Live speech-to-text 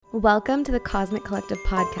Welcome to the Cosmic Collective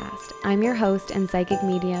podcast. I'm your host and psychic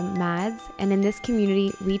medium, Mads, and in this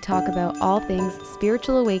community, we talk about all things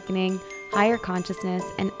spiritual awakening, higher consciousness,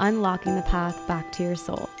 and unlocking the path back to your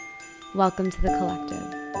soul. Welcome to the collective.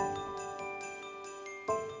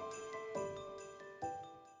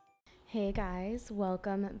 Hey guys,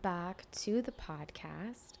 welcome back to the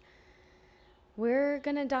podcast. We're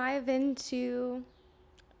gonna dive into,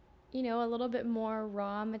 a little bit more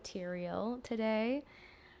raw material today.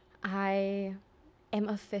 I am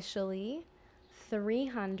officially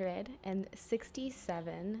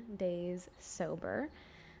 367 days sober.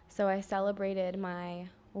 So I celebrated my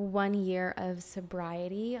 1 year of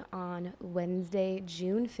sobriety on Wednesday,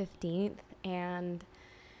 June 15th, and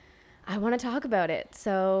I want to talk about it.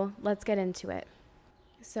 So let's get into it.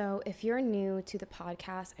 So if you're new to the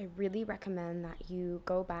podcast, I really recommend that you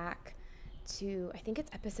go back to, I think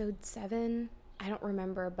it's episode 7. I don't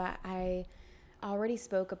remember, but I already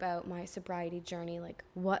spoke about my sobriety journey, like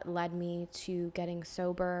what led me to getting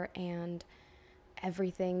sober and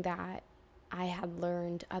everything that I had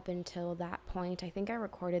learned up until that point. I think I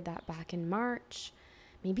recorded that back in March,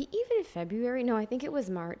 maybe even February. No, I think it was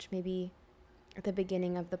March, maybe at the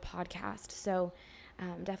beginning of the podcast. So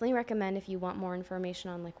definitely recommend, if you want more information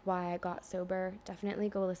on like why I got sober, definitely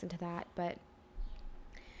go listen to that. But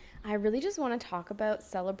I really just want to talk about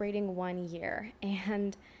celebrating 1 year.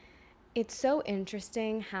 And it's so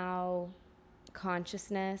interesting how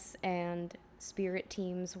consciousness and spirit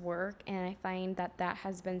teams work, and I find that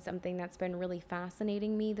has been something that's been really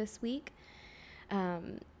fascinating me this week.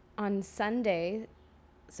 On Sunday,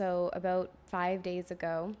 so about 5 days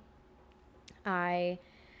ago, I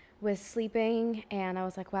was sleeping and I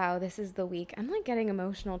was like, wow, this is the week. I'm like getting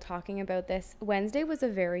emotional talking about this. Wednesday was a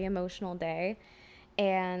very emotional day,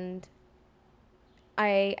 and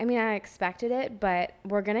I expected it, but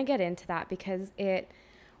we're going to get into that because it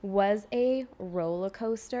was a roller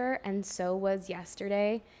coaster, and so was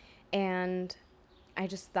yesterday. And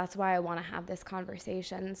that's why I want to have this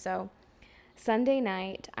conversation. So Sunday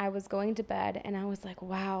night, I was going to bed and I was like,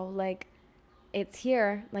 wow, like it's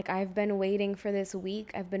here. Like I've been waiting for this week.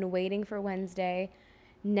 I've been waiting for Wednesday.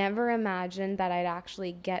 Never imagined that I'd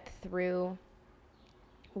actually get through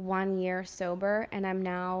 1 year sober, and I'm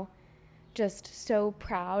now just so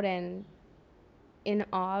proud and in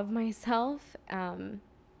awe of myself.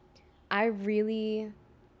 I really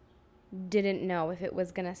didn't know if it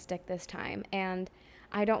was going to stick this time, and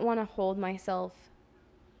I don't want to hold myself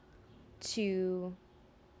to,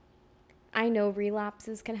 I know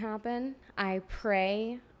relapses can happen. I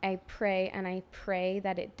pray, and I pray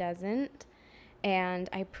that it doesn't. And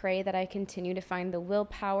I pray that I continue to find the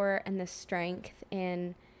willpower and the strength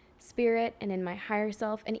in spirit and in my higher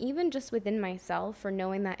self, and even just within myself, for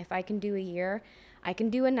knowing that if I can do a year, I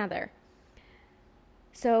can do another.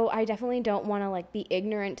 So I definitely don't want to like be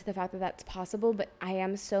ignorant to the fact that that's possible, but I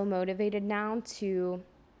am so motivated now to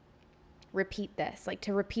repeat this, like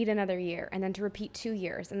to repeat another year, and then to repeat 2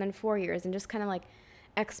 years, and then 4 years, and just kind of like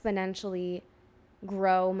exponentially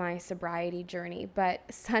grow my sobriety journey.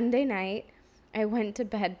 But Sunday night, I went to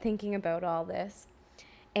bed thinking about all this,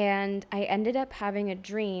 and I ended up having a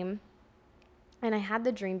dream. And I had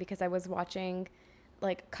the dream because I was watching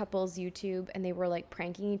like couples YouTube, and they were like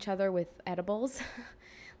pranking each other with edibles,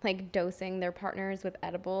 like dosing their partners with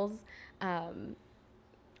edibles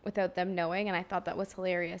without them knowing. And I thought that was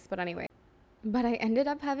hilarious. But anyway, I ended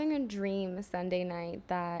up having a dream Sunday night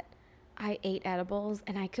that I ate edibles,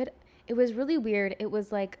 and it was really weird. It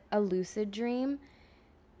was like a lucid dream.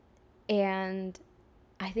 And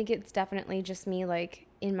I think it's definitely just me like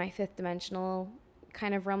in my fifth dimensional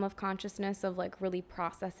kind of realm of consciousness, of like really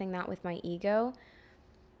processing that with my ego.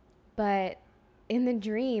 But in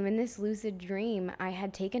this lucid dream, I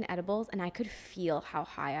had taken edibles and I could feel how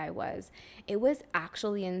high I was. It was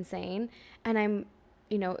actually insane. And I'm,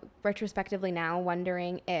 retrospectively now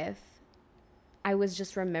wondering if I was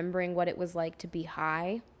just remembering what it was like to be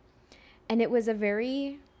high. And it was a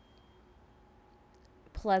very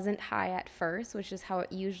pleasant high at first, which is how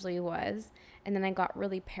it usually was. And then I got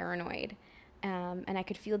really paranoid. And I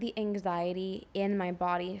could feel the anxiety in my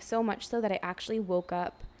body, so much so that I actually woke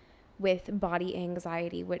up with body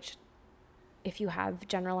anxiety, which if you have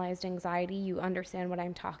generalized anxiety, you understand what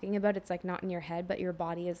I'm talking about. It's like not in your head, but your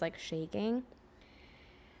body is like shaking.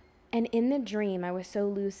 And in the dream, I was so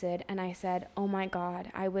lucid, and I said, oh my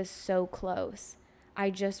God, I was so close.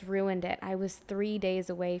 I just ruined it. I was 3 days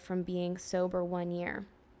away from being sober 1 year.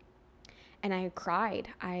 And I cried.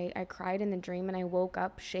 I cried in the dream, and I woke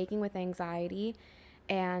up shaking with anxiety,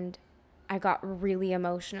 and I got really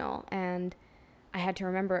emotional. And I had to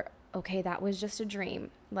remember, okay, that was just a dream.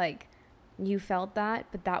 Like, you felt that,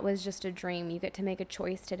 but that was just a dream. You get to make a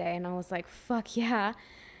choice today. And I was like, fuck yeah.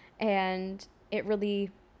 And it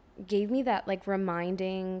really gave me that like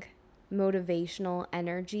reminding motivational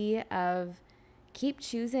energy of keep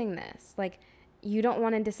choosing this. Like, you don't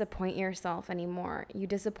want to disappoint yourself anymore. You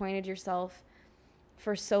disappointed yourself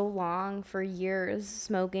for so long, for years,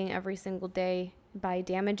 smoking every single day by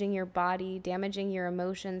damaging your body, damaging your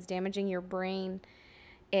emotions, damaging your brain,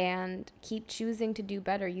 and keep choosing to do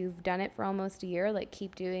better. You've done it for almost a year, like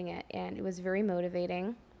keep doing it. And it was very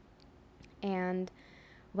motivating. And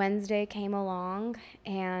Wednesday came along,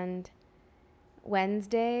 and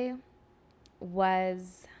Wednesday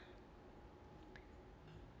was,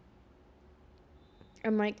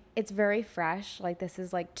 I'm like, it's very fresh. Like, this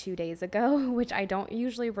is like 2 days ago, which I don't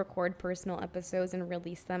usually record personal episodes and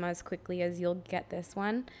release them as quickly as you'll get this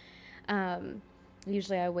one.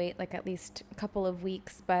 Usually I wait like at least a couple of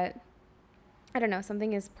weeks, but I don't know,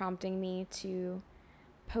 something is prompting me to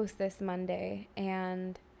post this Monday,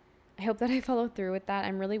 and I hope that I follow through with that.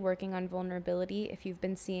 I'm really working on vulnerability. If you've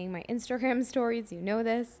been seeing my Instagram stories, you know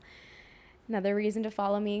this. Another reason to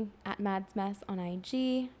follow me at Mads Mess on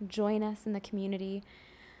IG. Join us in the community.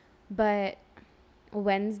 But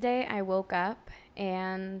Wednesday, I woke up,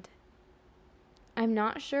 and I'm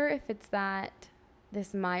not sure if it's that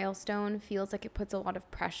this milestone feels like it puts a lot of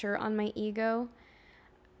pressure on my ego.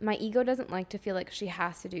 My ego doesn't like to feel like she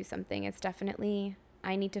has to do something. It's definitely,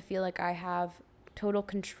 I need to feel like I have total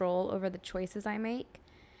control over the choices I make.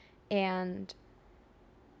 And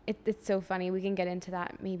it's so funny. We can get into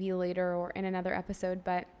that maybe later or in another episode.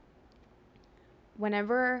 But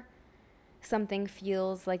whenever something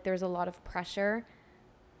feels like there's a lot of pressure,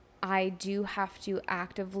 I do have to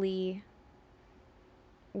actively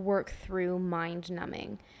work through mind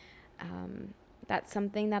numbing. That's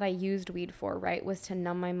something that I used weed for, right? Was to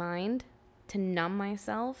numb my mind, to numb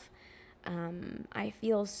myself. I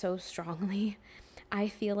feel so strongly. I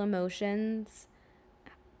feel emotions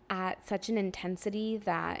at such an intensity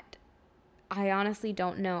that I honestly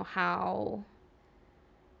don't know how.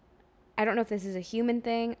 I don't know if this is a human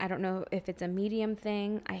thing. I don't know if it's a medium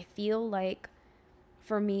thing. I feel like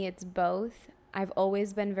for me, it's both. I've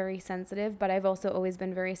always been very sensitive, but I've also always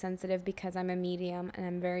been very sensitive because I'm a medium and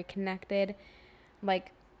I'm very connected.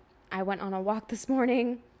 Like, I went on a walk this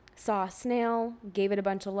morning, saw a snail, gave it a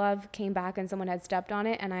bunch of love, came back and someone had stepped on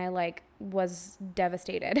it, and I like was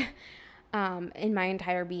devastated in my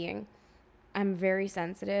entire being. I'm very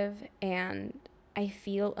sensitive, and I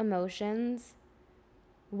feel emotions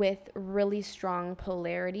with really strong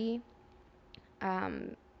polarity.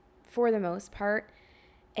 For the most part,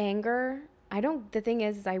 anger, the thing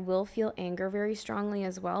is I will feel anger very strongly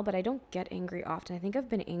as well, but I don't get angry often. I think I've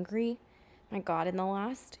been angry, my God, in the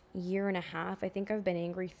last year and a half, I think I've been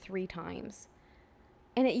angry 3 times.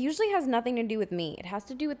 And it usually has nothing to do with me. It has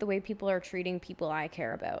to do with the way people are treating people I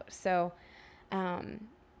care about. So,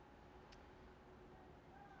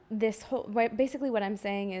 basically what I'm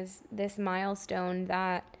saying is this milestone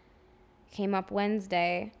that came up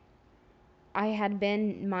Wednesday, I had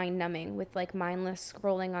been mind numbing with like mindless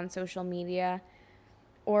scrolling on social media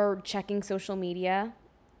or checking social media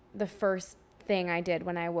the first thing I did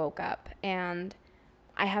when I woke up. And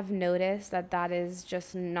I have noticed that that is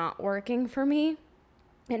just not working for me.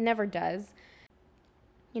 It never does.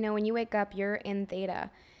 You know, when you wake up, you're in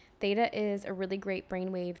theta. Theta is a really great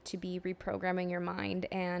brainwave to be reprogramming your mind.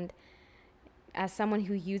 And as someone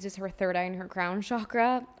who uses her third eye and her crown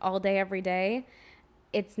chakra all day, every day,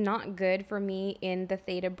 it's not good for me in the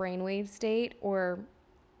theta brainwave state or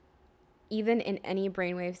even in any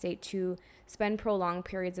brainwave state to spend prolonged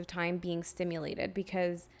periods of time being stimulated,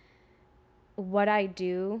 because what I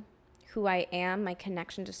do, who I am, my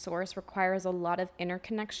connection to source requires a lot of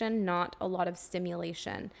interconnection, not a lot of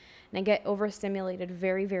stimulation. And I get overstimulated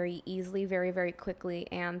very, very easily, very, very quickly.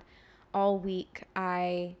 And all week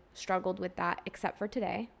I struggled with that, except for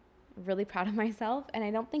today. Really proud of myself. And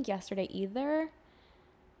I don't think yesterday either.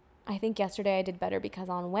 I think yesterday I did better because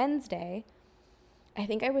on Wednesday, I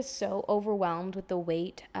think I was so overwhelmed with the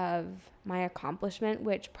weight of my accomplishment,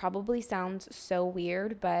 which probably sounds so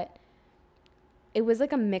weird, but it was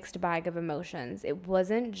like a mixed bag of emotions. It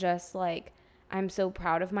wasn't just like, I'm so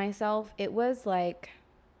proud of myself. It was like,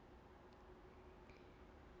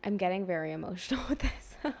 I'm getting very emotional with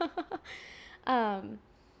this.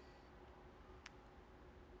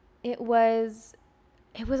 It was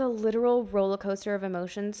a literal roller coaster of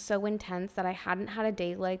emotions, so intense that I hadn't had a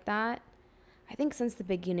day like that, I think, since the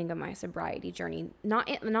beginning of my sobriety journey.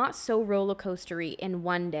 Not so roller coastery in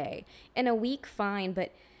one day. In a week, fine,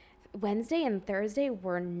 but Wednesday and Thursday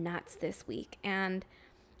were nuts this week. And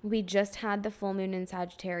we just had the full moon in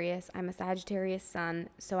Sagittarius. I'm a Sagittarius sun,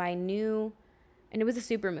 so I knew, and it was a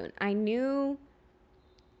super moon. I knew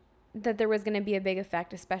that there was going to be a big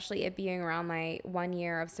effect, especially it being around my 1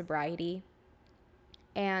 year of sobriety.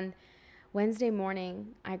 And Wednesday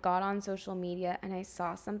morning, I got on social media and I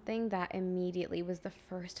saw something that immediately was the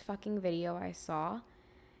first fucking video I saw.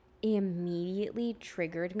 Immediately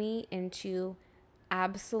triggered me into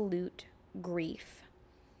absolute grief.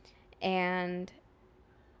 And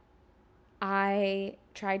I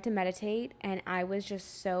tried to meditate and I was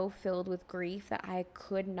just so filled with grief that I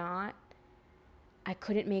couldn't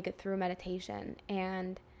make it through meditation.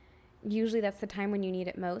 And usually that's the time when you need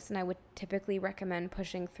it most, and I would typically recommend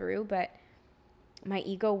pushing through, but my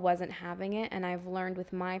ego wasn't having it. And I've learned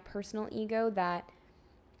with my personal ego that,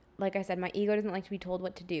 like I said, my ego doesn't like to be told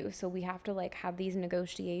what to do. So we have to like have these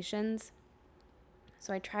negotiations.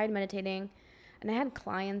 So I tried meditating, and I had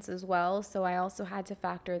clients as well. So I also had to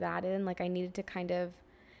factor that in. Like I needed to kind of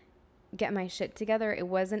get my shit together. It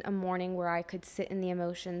wasn't a morning where I could sit in the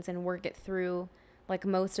emotions and work it through like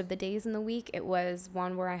most of the days in the week. It was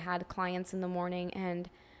one where I had clients in the morning and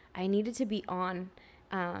I needed to be on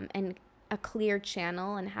and a clear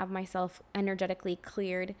channel and have myself energetically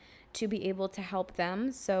cleared to be able to help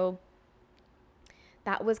them. So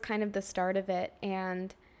that was kind of the start of it.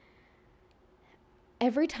 And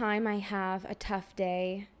every time I have a tough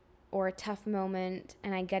day or a tough moment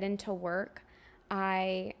and I get into work,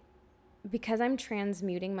 because I'm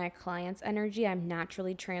transmuting my client's energy, I'm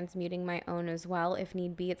naturally transmuting my own as well, if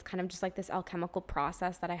need be. It's kind of just like this alchemical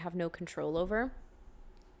process that I have no control over.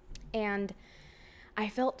 And I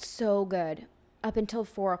felt so good up until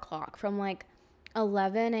 4 o'clock. From like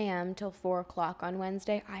 11 a.m. till 4 o'clock on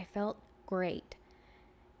Wednesday, I felt great.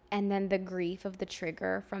 And then the grief of the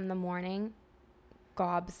trigger from the morning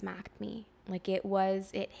gobsmacked me. Like it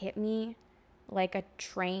hit me like a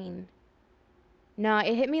train. It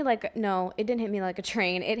didn't hit me like a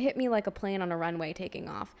train. It hit me like a plane on a runway taking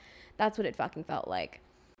off. That's what it fucking felt like.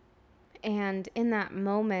 And in that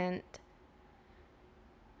moment,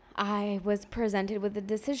 I was presented with a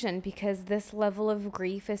decision, because this level of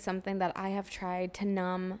grief is something that I have tried to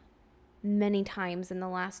numb many times in the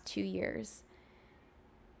last 2 years.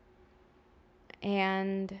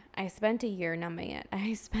 And I spent a year numbing it.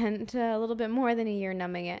 I spent a little bit more than a year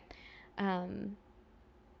numbing it. And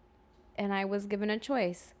I was given a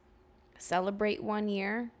choice: celebrate 1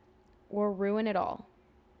 year or ruin it all.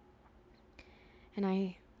 And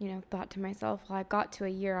I, thought to myself, well, I got to a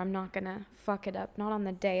year. I'm not going to fuck it up. Not on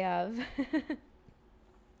the day of.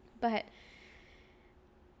 But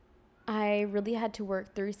I really had to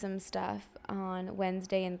work through some stuff on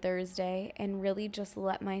Wednesday and Thursday and really just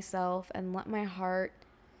let myself and let my heart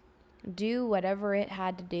do whatever it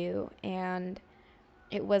had to do. And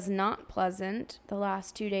it was not pleasant. The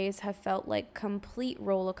last 2 days have felt like complete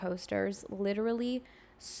roller coasters, literally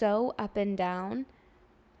so up and down.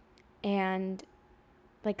 And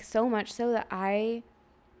like so much so that I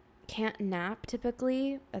can't nap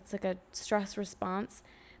typically. That's like a stress response.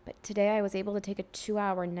 But today I was able to take a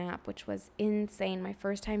 2-hour nap, which was insane. My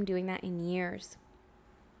first time doing that in years,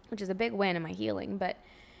 which is a big win in my healing. But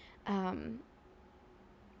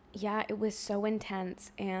yeah, it was so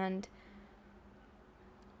intense. And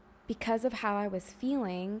because of how I was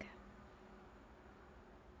feeling,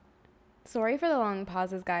 sorry for the long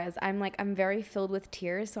pauses, guys. I'm very filled with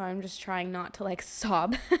tears, so I'm just trying not to like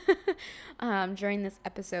sob during this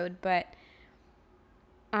episode. But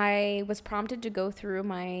I was prompted to go through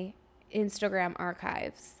my Instagram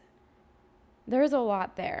archives. There's a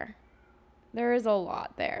lot there.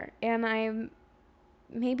 And I'm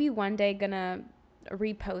maybe one day gonna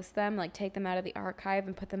repost them, like take them out of the archive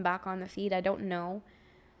and put them back on the feed. I don't know.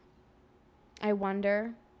 I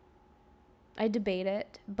wonder. I debate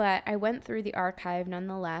it, but I went through the archive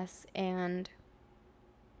nonetheless, and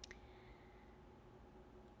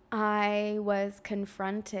I was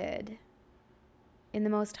confronted in the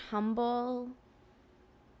most humble,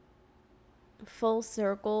 full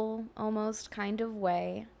circle, almost kind of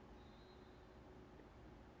way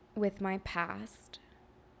with my past,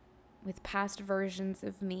 with past versions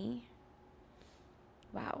of me.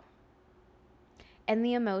 Wow. And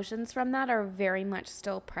the emotions from that are very much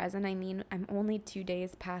still present. I mean, I'm only 2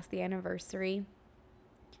 days past the anniversary.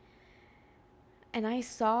 And I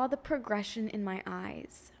saw the progression in my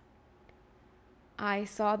eyes. I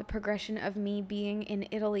saw the progression of me being in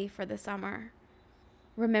Italy for the summer,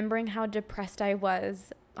 remembering how depressed I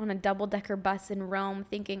was on a double-decker bus in Rome,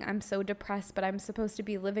 thinking I'm so depressed, but I'm supposed to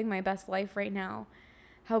be living my best life right now.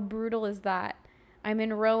 How brutal is that? I'm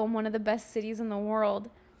in Rome, one of the best cities in the world,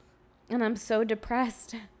 and I'm so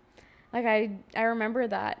depressed. Like I remember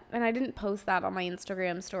that, and I didn't post that on my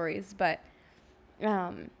Instagram stories, but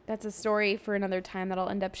that's a story for another time that I'll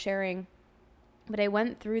end up sharing. But I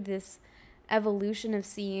went through this evolution of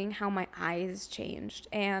seeing how my eyes changed.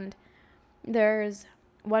 And there's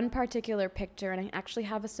one particular picture, and I actually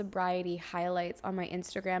have a sobriety highlights on my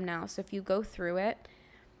Instagram now. So if you go through it,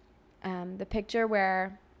 the picture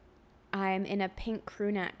where I'm in a pink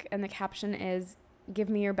crew neck and the caption is, "Give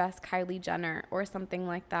me your best, Kylie Jenner," or something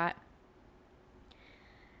like that.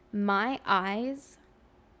 My eyes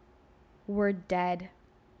were dead.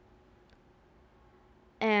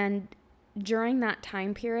 And during that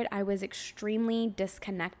time period, I was extremely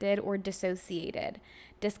disconnected or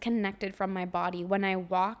disconnected from my body. When I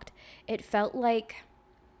walked, it felt like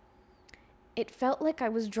I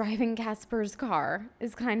was driving Casper's car,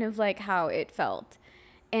 is kind of like how it felt.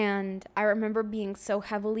 And I remember being so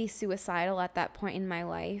heavily suicidal at that point in my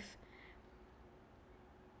life.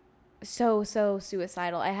 So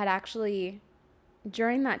suicidal. I had actually,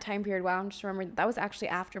 during that time period, wow, I'm just remembering, that was actually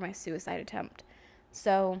after my suicide attempt.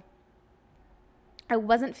 So I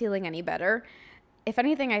wasn't feeling any better. If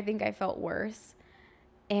anything, I think I felt worse.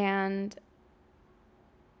 And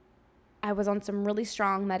I was on some really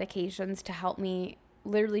strong medications to help me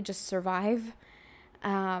literally just survive.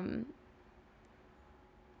 And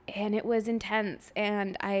it was intense.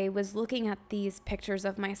 And I was looking at these pictures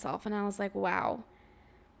of myself and I was like, wow,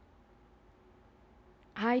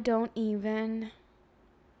 I don't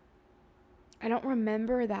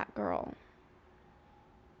remember that girl.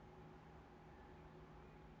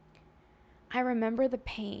 I remember the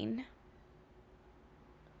pain.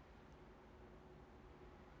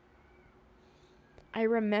 I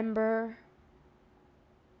remember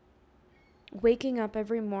waking up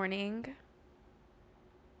every morning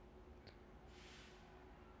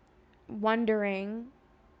wondering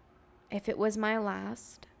if it was my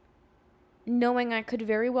last, knowing I could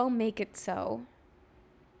very well make it so.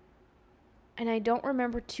 And I don't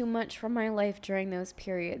remember too much from my life during those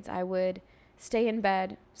periods. I would stay in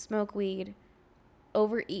bed, smoke weed,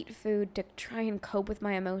 overeat food to try and cope with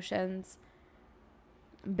my emotions,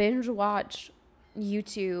 binge watch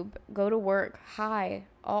YouTube, go to work high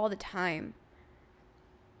all the time.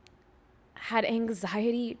 Had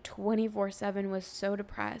anxiety 24/7, was so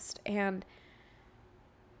depressed. And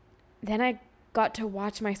then I got to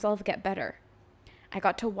watch myself get better. I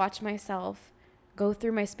got to watch myself go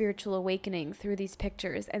through my spiritual awakening through these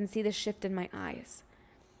pictures and see the shift in my eyes.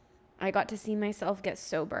 I got to see myself get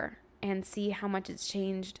sober and see how much it's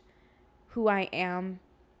changed who I am.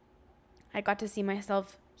 I got to see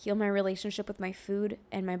myself heal my relationship with my food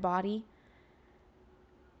and my body,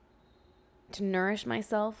 to nourish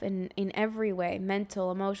myself in every way,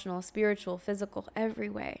 mental, emotional, spiritual, physical, every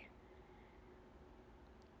way.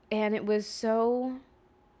 And it was so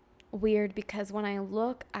weird because when I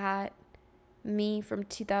look at me from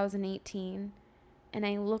 2018 and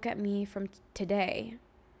I look at me from today,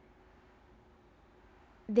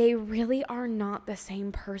 they really are not the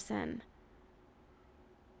same person.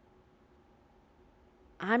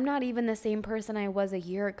 I'm not even the same person I was a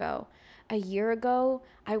year ago. A year ago,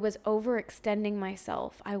 I was overextending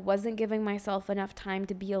myself. I wasn't giving myself enough time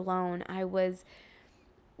to be alone. I was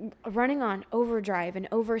running on overdrive and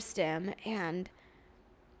overstim, and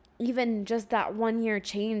even just that 1 year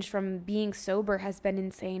change from being sober has been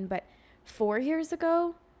insane. But 4 years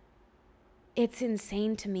ago, it's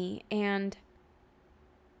insane to me. And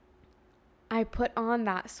I put on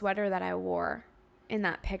that sweater that I wore in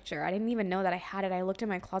that picture. I didn't even know that I had it. I looked in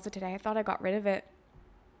my closet today. I thought I got rid of it.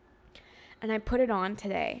 And I put it on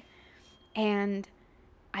today. And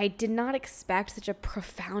I did not expect such a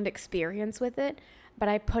profound experience with it, but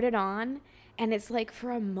I put it on, and it's like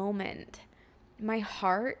for a moment, my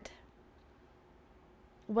heart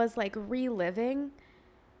was like reliving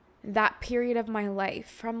that period of my life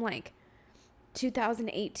from like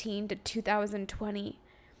 2018 to 2020.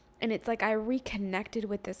 And it's like I reconnected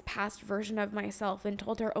with this past version of myself and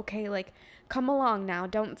told her, okay, like, come along now.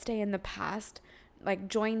 Don't stay in the past. Like,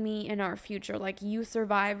 join me in our future. Like, you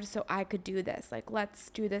survived, so I could do this. Like,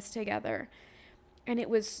 let's do this together. And it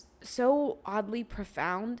was so oddly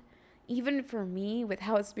profound. Even for me, with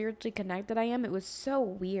how spiritually connected I am, it was so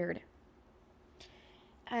weird.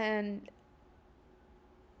 And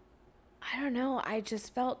I don't know. I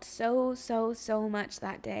just felt so much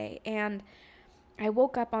that day. And I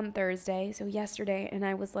woke up on Thursday, so yesterday, and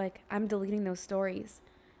I was like, I'm deleting those stories.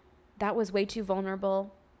 That was way too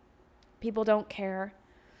vulnerable. People don't care.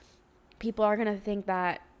 People are going to think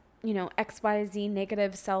that, XYZ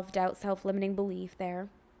negative self-doubt, self-limiting belief there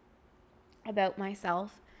about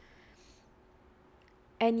myself.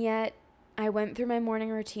 And yet, I went through my morning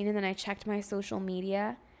routine and then I checked my social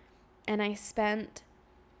media, and I spent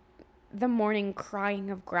the morning crying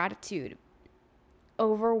of gratitude,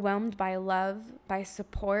 overwhelmed by love, by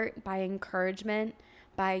support, by encouragement,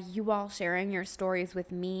 by you all sharing your stories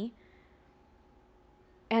with me.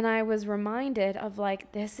 And I was reminded of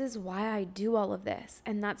like, this is why I do all of this.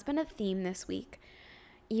 And that's been a theme this week.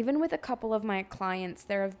 Even with a couple of my clients,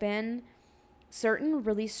 there have been certain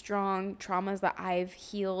really strong traumas that I've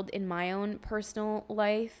healed in my own personal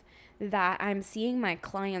life that I'm seeing my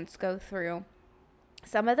clients go through.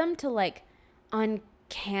 Some of them to like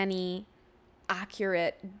uncanny,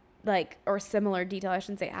 accurate, like, or similar detail. I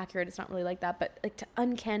shouldn't say accurate, it's not really like that, but like to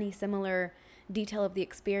uncanny similar detail of the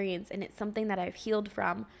experience. And it's something that I've healed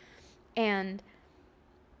from. And,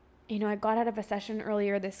 you know, I got out of a session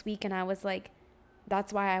earlier this week and I was like,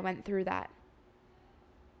 that's why I went through that.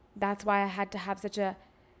 That's why I had to have such a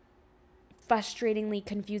frustratingly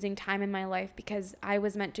confusing time in my life, because I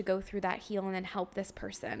was meant to go through that, heal, and then help this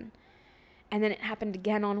person. And then it happened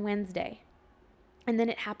again on Wednesday. And then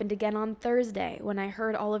it happened again on Thursday when I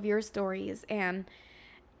heard all of your stories and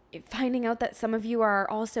finding out that some of you are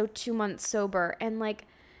also 2 months sober. And like,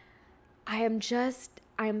 I'm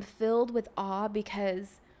filled with awe,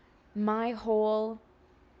 because my whole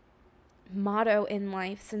motto in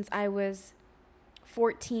life since I was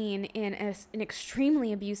 14 in an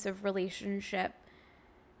extremely abusive relationship,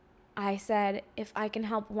 I said, if I can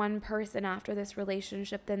help one person after this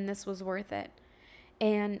relationship, then this was worth it.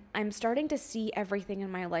 And I'm starting to see everything in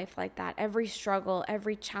my life like that. Every struggle,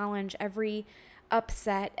 every challenge, every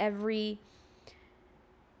upset, every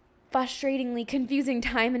frustratingly confusing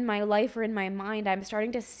time in my life or in my mind, I'm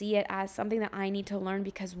starting to see it as something that I need to learn,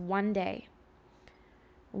 because one day,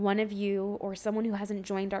 one of you or someone who hasn't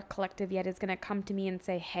joined our collective yet is going to come to me and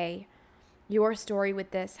say, hey, your story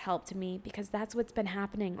with this helped me, because that's what's been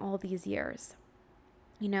happening all these years.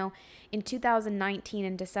 You know, in 2019,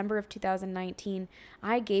 in December of 2019,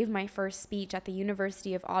 I gave my first speech at the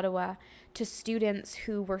University of Ottawa to students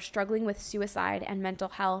who were struggling with suicide and mental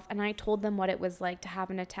health. And I told them what it was like to have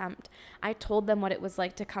an attempt. I told them what it was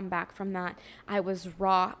like to come back from that. I was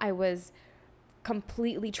raw. I was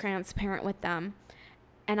completely transparent with them.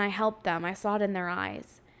 And I helped them. I saw it in their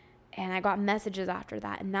eyes. And I got messages after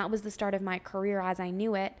that. And that was the start of my career as I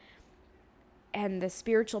knew it. And the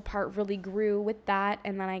spiritual part really grew with that.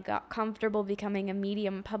 And then I got comfortable becoming a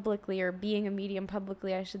medium publicly, or being a medium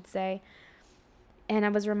publicly, I should say. And I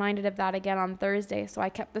was reminded of that again on Thursday. So I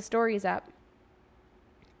kept the stories up.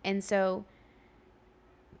 And so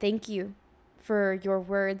thank you for your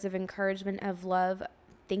words of encouragement, of love.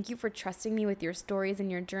 Thank you for trusting me with your stories and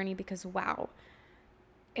your journey, because wow,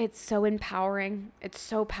 it's so empowering. It's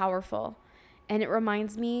so powerful. And it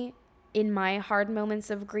reminds me, in my hard moments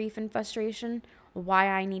of grief and frustration, why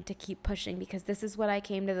I need to keep pushing, because this is what I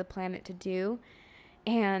came to the planet to do.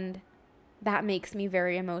 And that makes me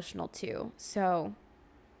very emotional too. So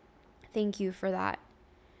thank you for that.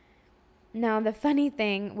 Now, the funny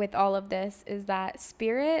thing with all of this is that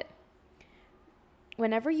Spirit,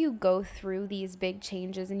 whenever you go through these big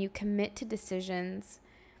changes and you commit to decisions,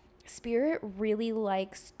 Spirit really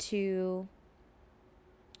likes to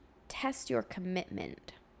test your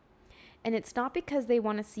commitment. And it's not because they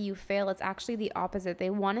want to see you fail. It's actually the opposite.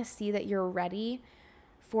 They want to see that you're ready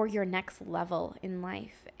for your next level in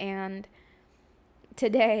life. And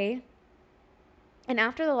today, and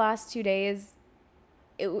after the last 2 days,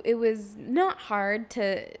 it was not hard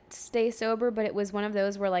to stay sober, but it was one of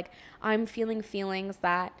those where like I'm feeling feelings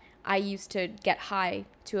that I used to get high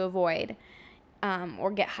to avoid,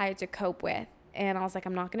 or get high to cope with. And I was like,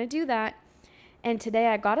 I'm not going to do that. And today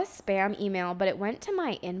I got a spam email, but it went to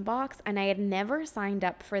my inbox, and I had never signed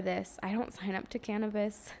up for this. I don't sign up to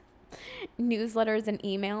cannabis newsletters and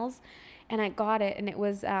emails. And I got it, and it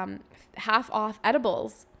was half off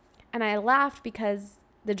edibles. And I laughed because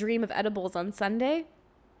the dream of edibles on Sunday.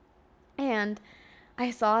 And I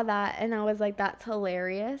saw that and I was like, that's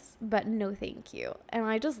hilarious, but no thank you. And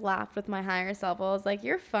I just laughed with my higher self. I was like,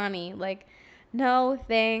 you're funny. Like, no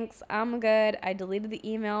thanks, I'm good. I deleted the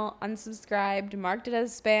email, unsubscribed, marked it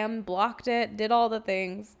as spam, blocked it, did all the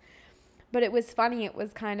things. But it was funny. It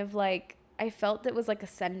was kind of like, I felt it was like a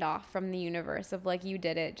send off from the universe of like, you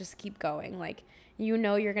did it, just keep going. Like, you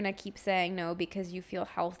know, you're going to keep saying no because you feel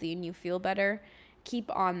healthy and you feel better.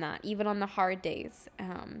 Keep on that, even on the hard days.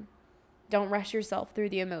 Don't rush yourself through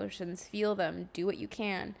the emotions. Feel them. Do what you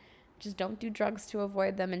can. Just don't do drugs to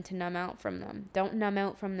avoid them and to numb out from them. Don't numb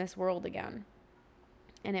out from this world again.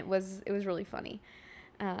 And it was really funny.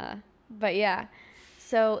 But yeah,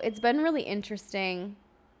 so it's been really interesting.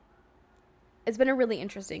 It's been a really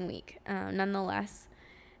interesting week, nonetheless.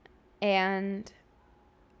 And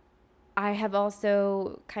I have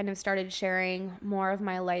also kind of started sharing more of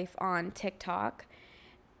my life on TikTok.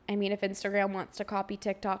 I mean, if Instagram wants to copy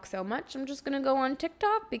TikTok so much, I'm just going to go on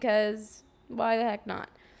TikTok because why the heck not?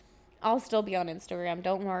 I'll still be on Instagram.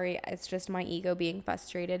 Don't worry. It's just my ego being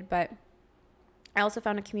frustrated. But I also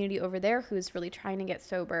found a community over there who's really trying to get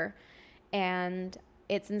sober. And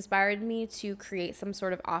it's inspired me to create some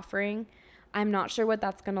sort of offering. I'm not sure what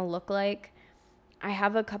that's going to look like. I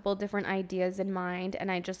have a couple different ideas in mind,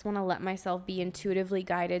 and I just want to let myself be intuitively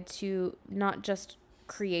guided to not just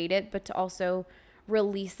create it, but to also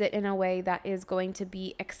release it in a way that is going to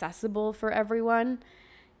be accessible for everyone.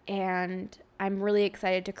 And I'm really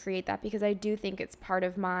excited to create that because I do think it's part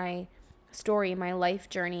of my story, my life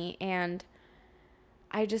journey. And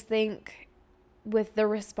I just think with the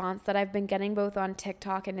response that I've been getting both on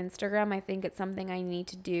TikTok and Instagram, I think it's something I need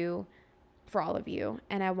to do for all of you,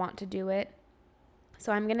 and I want to do it.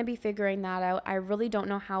 So I'm going to be figuring that out. I really don't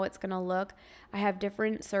know how it's going to look. I have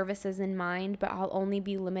different services in mind, but I'll only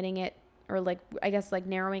be limiting it, or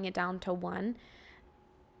narrowing it down to one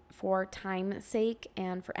for time's sake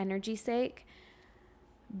and for energy's sake.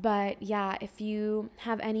 But yeah, if you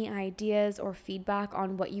have any ideas or feedback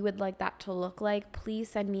on what you would like that to look like, please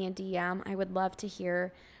send me a DM. I would love to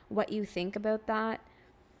hear what you think about that.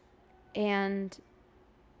 And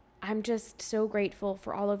I'm just so grateful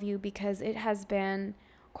for all of you because it has been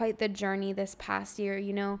quite the journey this past year.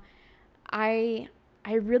 You know, I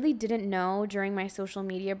really didn't know during my social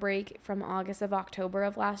media break from October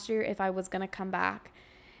of last year if I was going to come back.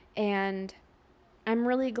 And I'm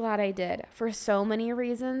really glad I did. For so many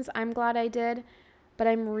reasons, I'm glad I did. But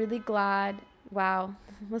I'm really glad, wow,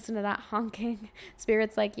 listen to that honking.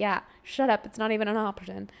 Spirit's like, yeah, shut up. It's not even an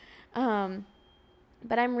option.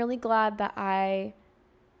 But I'm really glad that I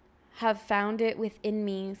have found it within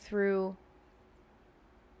me through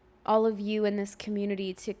all of you in this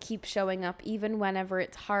community to keep showing up, even whenever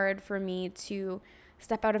it's hard for me to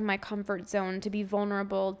step out of my comfort zone, to be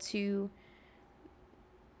vulnerable, to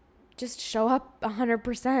just show up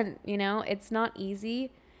 100%. You know, it's not easy.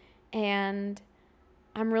 And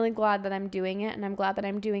I'm really glad that I'm doing it, and I'm glad that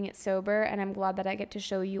I'm doing it sober, and I'm glad that I get to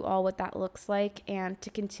show you all what that looks like and to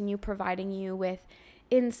continue providing you with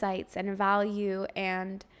insights and value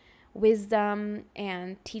and wisdom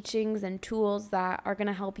and teachings and tools that are going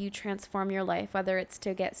to help you transform your life, whether it's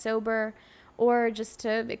to get sober or just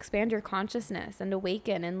to expand your consciousness and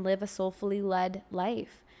awaken and live a soulfully led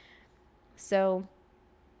life. So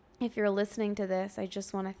if you're listening to this, I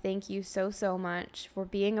just want to thank you so much for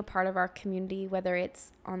being a part of our community, whether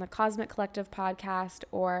it's on the Cosmic Collective podcast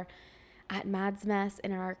or at Mads Mess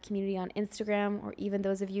in our community on Instagram, or even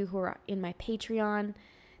those of you who are in my Patreon.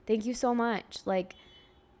 Thank you so much. Like,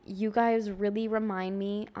 you guys really remind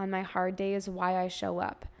me on my hard days why I show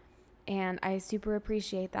up. And I super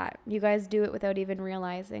appreciate that. You guys do it without even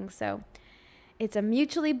realizing. So it's a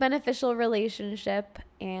mutually beneficial relationship,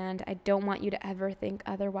 and I don't want you to ever think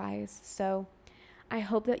otherwise. So I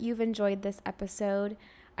hope that you've enjoyed this episode.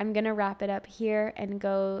 I'm going to wrap it up here and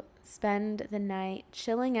go spend the night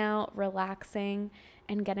chilling out, relaxing,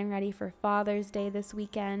 and getting ready for Father's Day this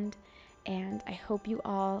weekend. And I hope you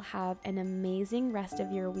all have an amazing rest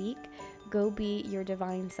of your week. Go be your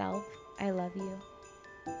divine self. I love you.